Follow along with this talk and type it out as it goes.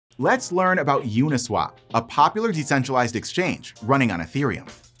Let's learn about UniSwap, a popular decentralized exchange running on Ethereum.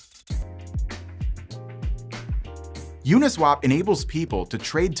 UniSwap enables people to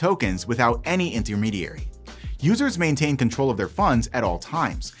trade tokens without any intermediary. Users maintain control of their funds at all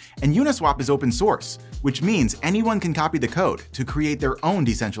times, and UniSwap is open source, which means anyone can copy the code to create their own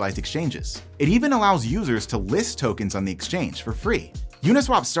decentralized exchanges. It even allows users to list tokens on the exchange for free.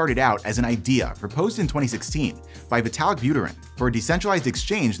 UniSwap started out as an idea proposed in 2016 by Vitalik Buterin for a decentralized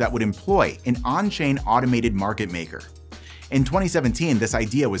exchange that would employ an on-chain automated market maker. In 2017, this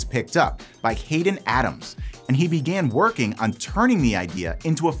idea was picked up by Hayden Adams, and he began working on turning the idea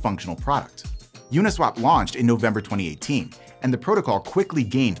into a functional product. UniSwap launched in November 2018, and the protocol quickly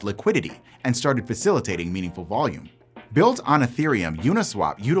gained liquidity and started facilitating meaningful volume. Built on Ethereum,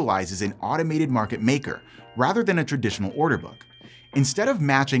 UniSwap utilizes an automated market maker rather than a traditional order book. Instead of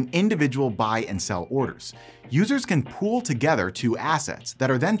matching individual buy and sell orders, users can pool together two assets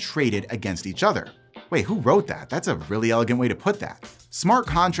that are then traded against each other. Wait, who wrote that? That's a really elegant way to put that. Smart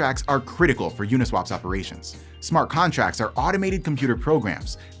contracts are critical for UniSwap's operations. Smart contracts are automated computer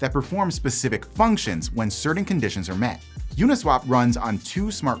programs that perform specific functions when certain conditions are met. UniSwap runs on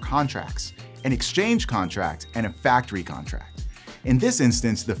two smart contracts, an exchange contract and a factory contract. In this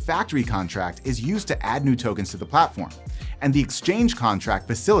instance, the factory contract is used to add new tokens to the platform, and the exchange contract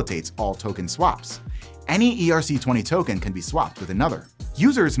facilitates all token swaps. Any ERC20 token can be swapped with another.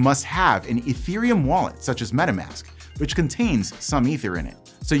 Users must have an Ethereum wallet such as MetaMask, which contains some Ether in it,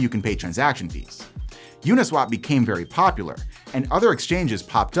 so you can pay transaction fees. UniSwap became very popular, and other exchanges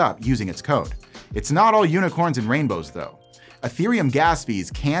popped up using its code. It's not all unicorns and rainbows though. Ethereum gas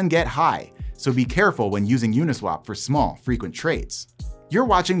fees can get high, so be careful when using UniSwap for small, frequent trades. You're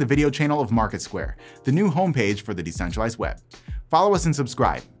watching the video channel of MarketSquare, the new homepage for the decentralized web. Follow us and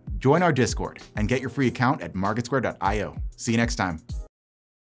subscribe, join our Discord, and get your free account at marketsquare.io. See you next time.